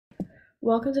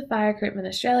Welcome to Fire Recruitment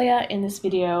Australia. In this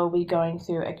video, we're going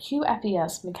through a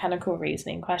QFES mechanical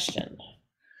reasoning question.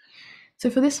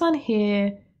 So for this one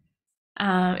here,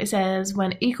 it says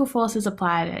when equal force is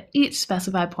applied at each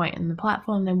specified point in the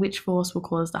platform, then which force will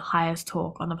cause the highest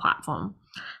torque on the platform?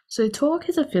 So torque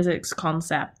is a physics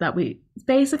concept that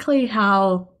basically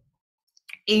how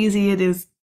easy it is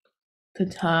to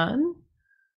turn.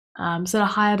 So the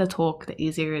higher the torque, the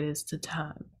easier it is to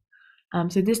turn.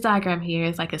 So this diagram here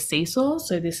is like a seesaw.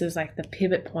 So this is like the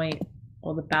pivot point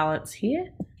or the balance here.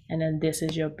 And then this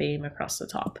is your beam across the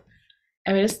top.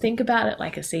 And we just think about it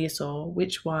like a seesaw.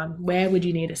 Where would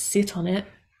you need to sit on it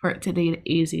for it to be the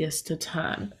easiest to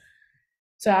turn?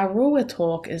 So our rule with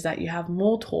torque is that you have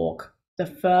more torque the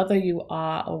further you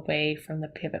are away from the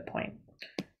pivot point.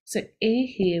 So E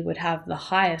here would have the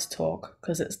highest torque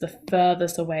because it's the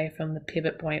furthest away from the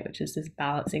pivot point, which is this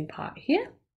balancing part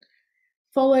here.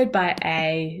 Followed by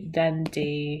A, then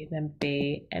D, then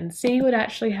B, and C would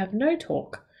actually have no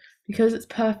torque because it's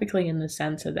perfectly in the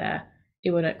center there.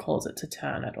 It wouldn't cause it to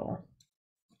turn at all.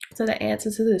 So the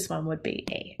answer to this one would be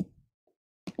E.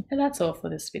 And that's all for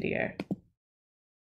this video.